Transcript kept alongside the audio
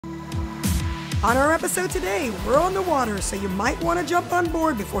On our episode today, we're on the water, so you might want to jump on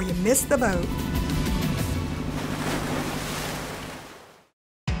board before you miss the boat.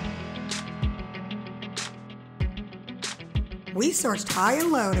 We searched high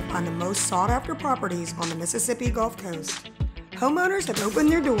and low to find the most sought-after properties on the Mississippi Gulf Coast. Homeowners have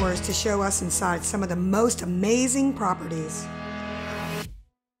opened their doors to show us inside some of the most amazing properties.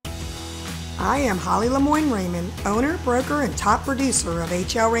 I am Holly Lemoine-Raymond, owner, broker, and top producer of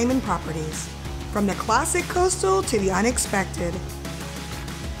Raymond Properties. From the classic coastal to the unexpected,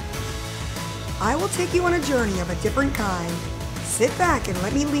 I will take you on a journey of a different kind. Sit back and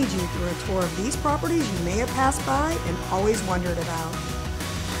let me lead you through a tour of these properties you may have passed by and always wondered about.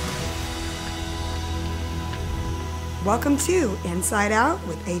 Welcome to Inside Out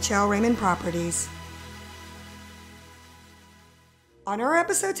with Raymond Properties. On our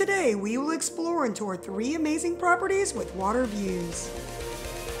episode today, we will explore and tour 3 amazing properties with water views.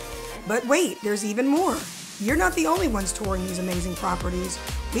 But wait, there's even more. You're not the only ones touring these amazing properties.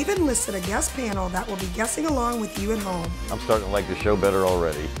 We've enlisted a guest panel that will be guessing along with you at home. I'm starting to like the show better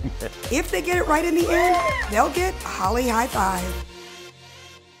already. If they get it right in the end, they'll get a Holly high five.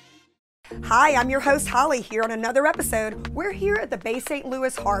 Hi, I'm your host Holly here on another episode. We're here at the Bay St.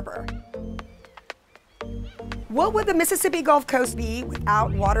 Louis Harbor. What would the Mississippi Gulf Coast be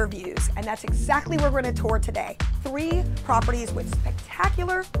without water views? And that's exactly what we're going to tour today. 3 properties with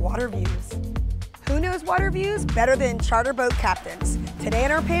spectacular water views. Who knows water views better than charter boat captains? Today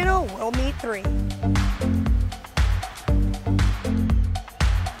in our panel, we'll meet 3.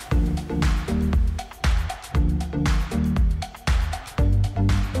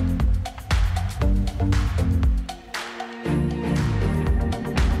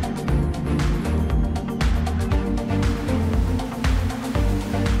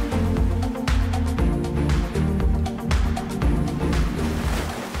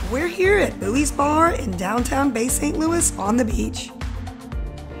 We're here at Bowie's Bar in downtown Bay St. Louis on the beach.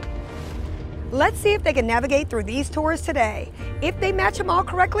 Let's see if they can navigate through these tours today. If they match them all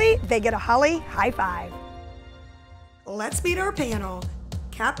correctly, they get a Holly high five. Let's meet our panel.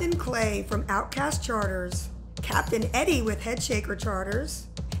 Captain Clay from OutKast Charters, Captain Eddie with Headshaker Charters,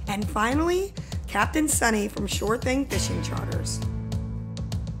 and finally, Captain Sonny from Sure Thing Fishing Charters.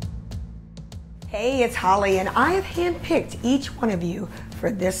 Hey, it's Holly, and I have handpicked each one of you for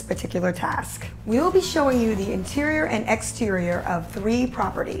this particular task. We'll be showing you the interior and exterior of 3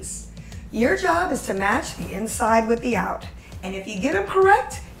 properties. Your job is to match the inside with the out. And if you get them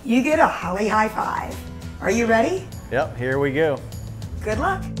correct, you get a Holly high five. Are you ready? Yep, here we go. Good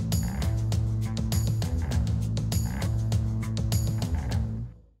luck.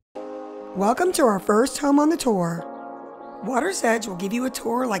 Welcome to our first home on the tour. Water's Edge will give you a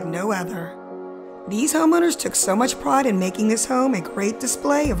tour like no other. These homeowners took so much pride in making this home a great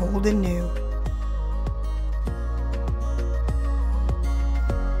display of old and new.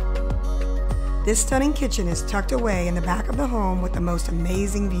 This stunning kitchen is tucked away in the back of the home with the most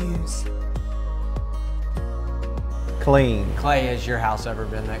amazing views. Clean. Clay, has your house ever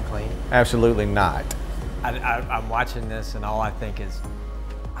been that clean? Absolutely not. I'm watching this and all I think is,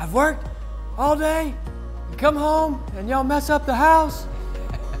 I've worked all day, and come home and y'all mess up the house.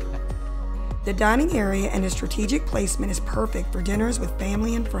 The dining area and its strategic placement is perfect for dinners with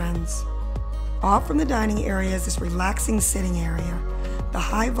family and friends. Off from the dining area is this relaxing sitting area. The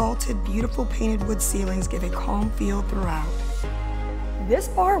high vaulted, beautiful painted wood ceilings give a calm feel throughout. This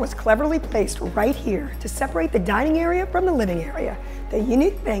bar was cleverly placed right here to separate the dining area from the living area. The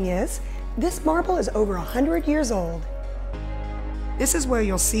unique thing is, this marble is over 100 years old. This is where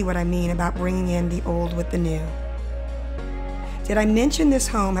you'll see what I mean about bringing in the old with the new. Did I mention this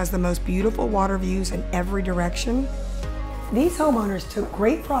home has the most beautiful water views in every direction? These homeowners took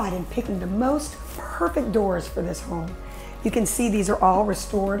great pride in picking the most perfect doors for this home. You can see these are all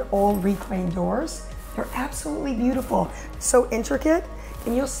restored old reclaimed doors. They're absolutely beautiful, so intricate,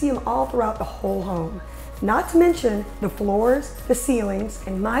 and you'll see them all throughout the whole home. Not to mention the floors, the ceilings,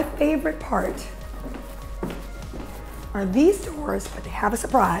 and my favorite part are these doors, but they have a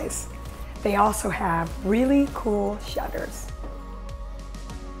surprise. They also have really cool shutters.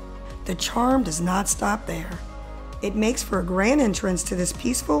 The charm does not stop there. It makes for a grand entrance to this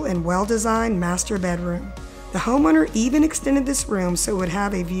peaceful and well-designed master bedroom. The homeowner even extended this room so it would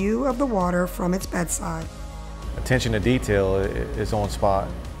have a view of the water from its bedside. Attention to detail is on spot.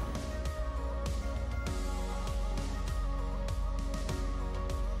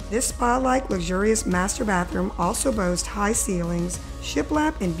 This spa-like luxurious master bathroom also boasts high ceilings,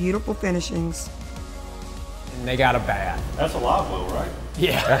 shiplap, and beautiful finishings. And they got a bath. That's a live well, right?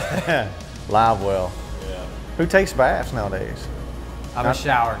 Yeah. Live well. Yeah. Who takes baths nowadays? I'm a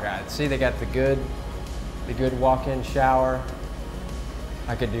shower guy. See, they got the good walk-in shower.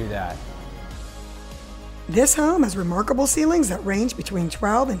 I could do that. This home has remarkable ceilings that range between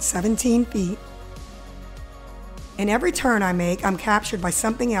 12 and 17 feet. In every turn I make, I'm captured by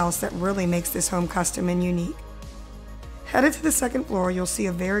something else that really makes this home custom and unique. Headed to the second floor, you'll see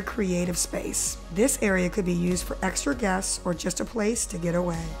a very creative space. This area could be used for extra guests or just a place to get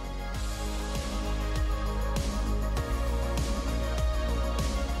away.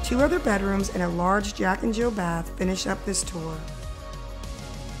 Two other bedrooms and a large Jack and Jill bath finish up this tour.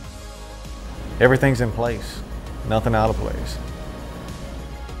 Everything's in place, nothing out of place.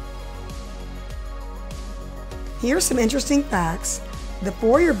 Here's some interesting facts. The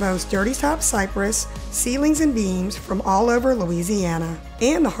foyer boasts dirty top cypress, ceilings and beams from all over Louisiana,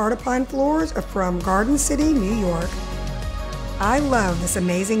 and the Heart of Pine floors are from Garden City, New York. I love this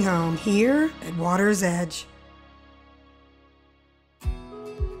amazing home here at Water's Edge.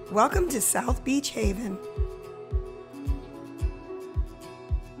 Welcome to South Beach Haven.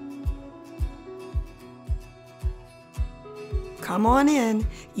 Come on in.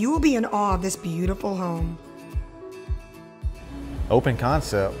 You will be in awe of this beautiful home. Open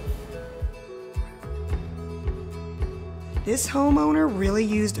concept. This homeowner really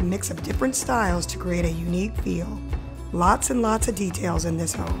used a mix of different styles to create a unique feel. Lots and lots of details in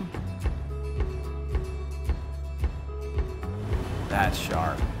this home. That's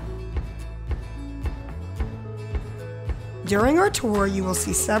sharp. During our tour, you will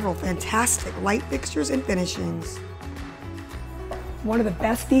see several fantastic light fixtures and finishings. One of the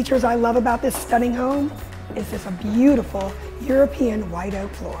best features I love about this stunning home is this beautiful European white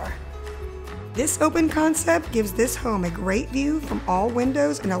oak floor. This open concept gives this home a great view from all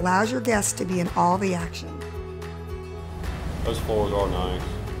windows and allows your guests to be in all the action. Those floors are nice.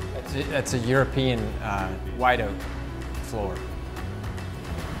 That's a European white oak floor.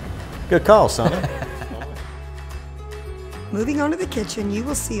 Good call, Sonny. Moving on to the kitchen, you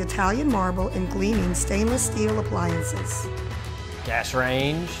will see Italian marble and gleaming stainless steel appliances. Gas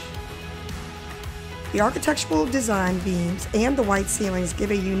range. The architectural design beams and the white ceilings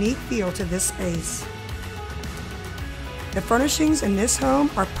give a unique feel to this space. The furnishings in this home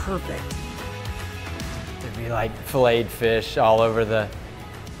are perfect. It'd be like filleted fish all over the...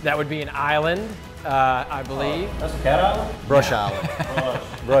 That would be an island, I believe. That's a cat island? Brush Island.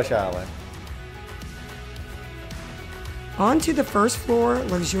 Brush Island. On to the first floor,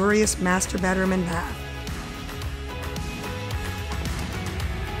 luxurious master bedroom and bath.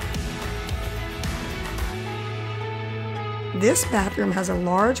 This bathroom has a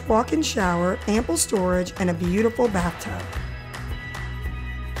large walk-in shower, ample storage, and a beautiful bathtub.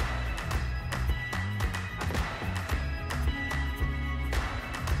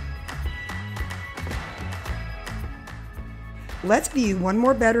 Let's view one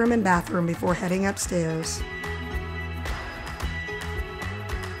more bedroom and bathroom before heading upstairs.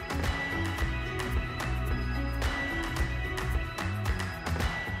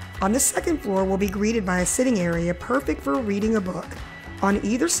 On the second floor, we'll be greeted by a sitting area perfect for reading a book. On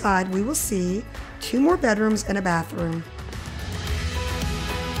either side, we will see two more bedrooms and a bathroom.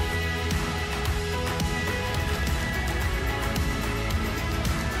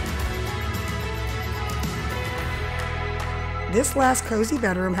 This last cozy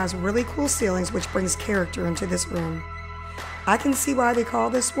bedroom has really cool ceilings, which brings character into this room. I can see why they call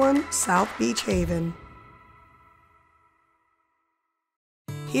this one South Beach Haven.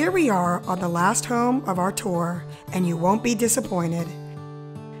 Here we are on the last home of our tour, and you won't be disappointed.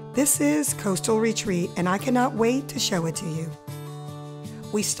 This is Coastal Retreat, and I cannot wait to show it to you.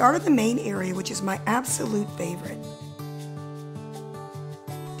 We start at the main area, which is my absolute favorite.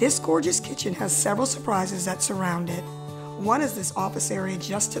 This gorgeous kitchen has several surprises that surround it. One is this office area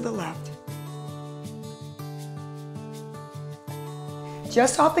just to the left.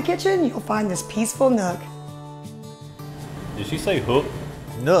 Just off the kitchen, you'll find this peaceful nook. Did she say hook?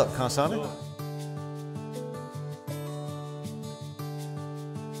 Nook, huh, Sonny?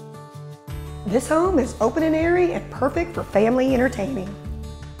 This home is open and airy and perfect for family entertaining.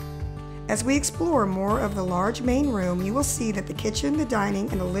 As we explore more of the large main room, you will see that the kitchen, the dining,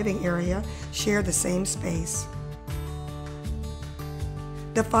 and the living area share the same space.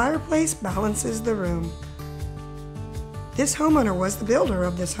 The fireplace balances the room. This homeowner was the builder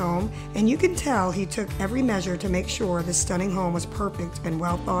of this home, and you can tell he took every measure to make sure this stunning home was perfect and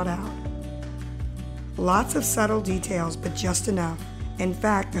well thought out. Lots of subtle details, but just enough. In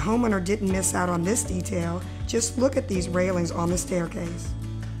fact, the homeowner didn't miss out on this detail. Just look at these railings on the staircase.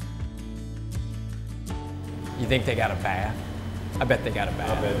 You think they got a bath? I bet they got a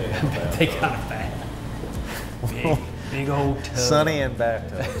bath. I bet they got a bath. They got a bath. Big. Big old tub. Sonny and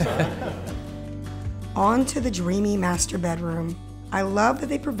bathtub. On to the dreamy master bedroom. I love that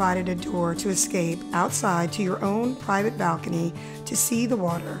they provided a door to escape outside to your own private balcony to see the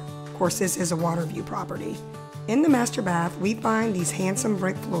water. Of course, this is a water view property. In the master bath, we find these handsome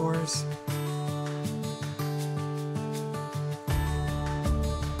brick floors.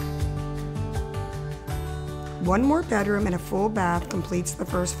 One more bedroom and a full bath completes the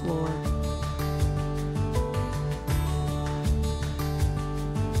first floor.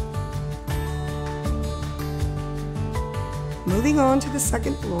 Moving on to the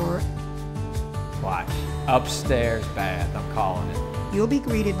second floor, Watch. Upstairs bath, I'm calling it. you'll be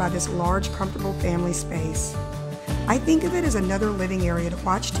greeted by this large, comfortable family space. I think of it as another living area to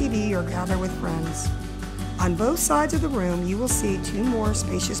watch TV or gather with friends. On both sides of the room, you will see 2 more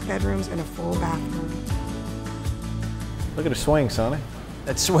spacious bedrooms and a full bathroom. Look at the swing, Sonny.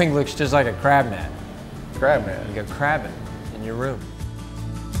 That swing looks just like a crab net. Crab net. You go crabbing in your room.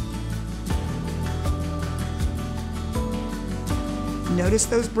 Notice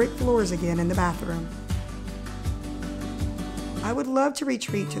those brick floors again in the bathroom. I would love to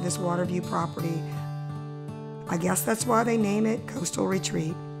retreat to this water view property. I guess that's why they name it Coastal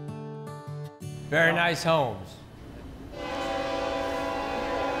Retreat. Very nice homes.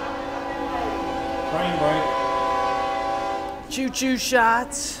 Train break. Choo-choo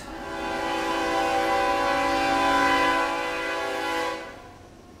shots.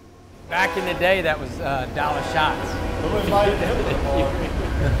 Back in the day, that was dollar shots.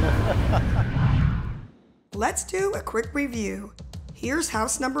 Let's do a quick review. Here's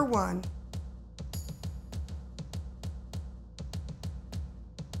house number 1.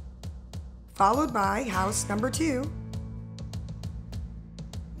 Followed by house number 2.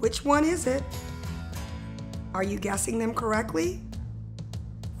 Which one is it? Are you guessing them correctly?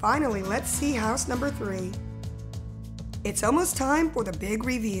 Finally, let's see house number 3. It's almost time for the big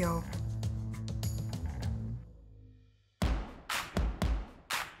reveal.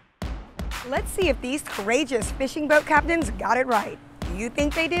 Let's see if these courageous fishing boat captains got it right. Do you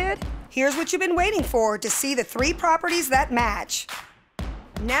think they did? Here's what you've been waiting for to see the 3 properties that match.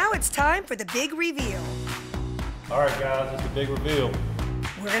 Now it's time for the big reveal. All right, guys, it's a big reveal.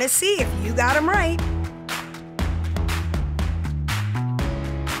 We're gonna see if you got them right.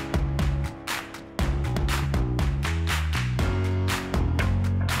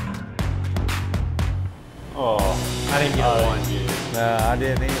 Oh, I didn't get one. Nah, I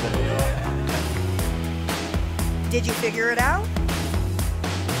didn't either. Did you figure it out?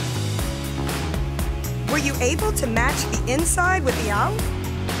 Were you able to match the inside with the out?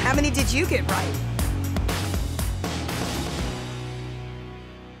 How many did you get right?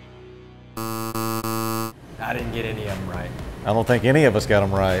 I didn't get any of them right. I don't think any of us got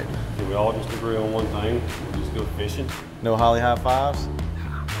them right. Can we all just agree on one thing? We'll just go fishing. No holly high fives?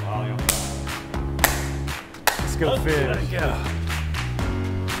 Let's go fish. Let's go.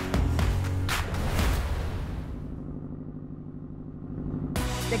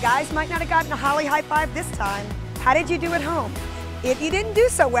 The guys might not have gotten a holly high five this time. How did you do at home? If you didn't do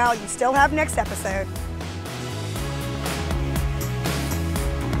so well, you still have next episode.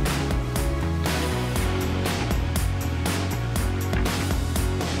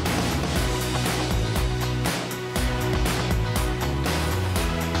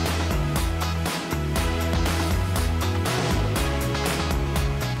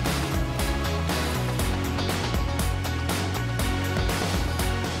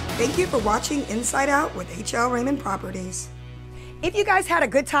 Thank you for watching Inside Out with H.L. Raymond Properties. If you guys had a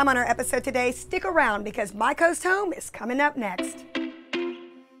good time on our episode today, stick around because My Coast Home is coming up next.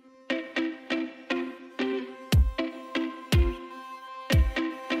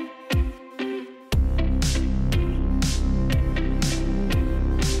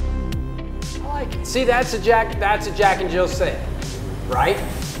 See, that's a Jack and Jill set, right?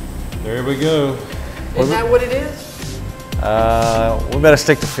 There we go. Isn't that what it is? We better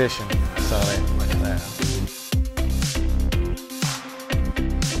stick to fishing, Sonny.